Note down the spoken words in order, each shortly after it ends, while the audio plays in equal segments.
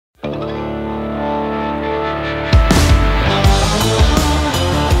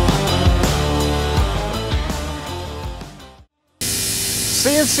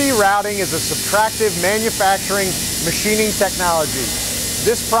CNC routing is a subtractive manufacturing machining technology.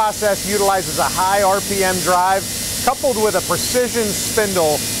 This process utilizes a high RPM drive coupled with a precision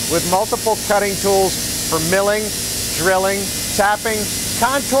spindle with multiple cutting tools for milling, drilling, tapping,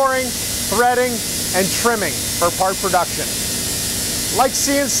 contouring, threading, and trimming for part production. Like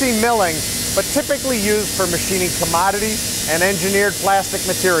CNC milling, but typically used for machining commodity and engineered plastic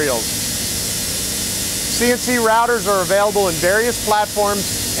materials. CNC routers are available in various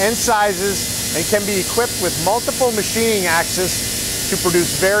platforms and sizes and can be equipped with multiple machining axes to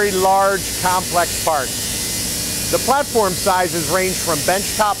produce very large, complex parts. The platform sizes range from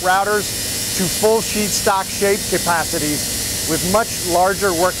benchtop routers to full sheet stock shape capacities with much larger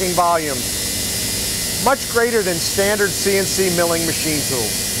working volumes, much greater than standard CNC milling machine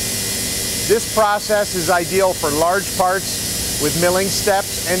tools. This process is ideal for large parts with milling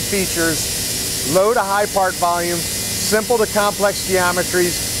steps and features, low to high part volume, simple to complex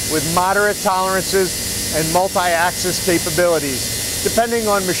geometries with moderate tolerances and multi-axis capabilities, depending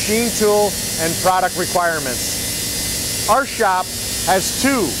on machine tool and product requirements. Our shop has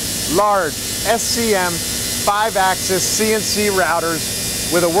two large SCM 5-axis CNC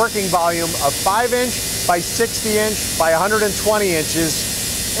routers with a working volume of 5-inch by 60-inch by 120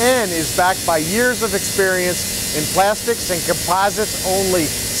 inches and is backed by years of experience in plastics and composites only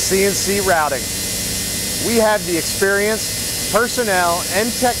CNC routing. We have the experience, personnel,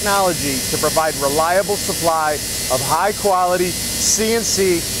 and technology to provide reliable supply of high quality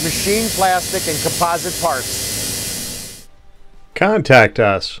CNC machine plastic and composite parts. Contact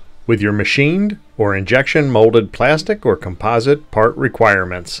us with your machined or injection molded plastic or composite part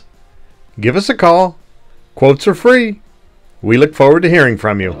requirements. Give us a call. Quotes are free. We look forward to hearing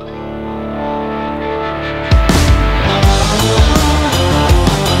from you.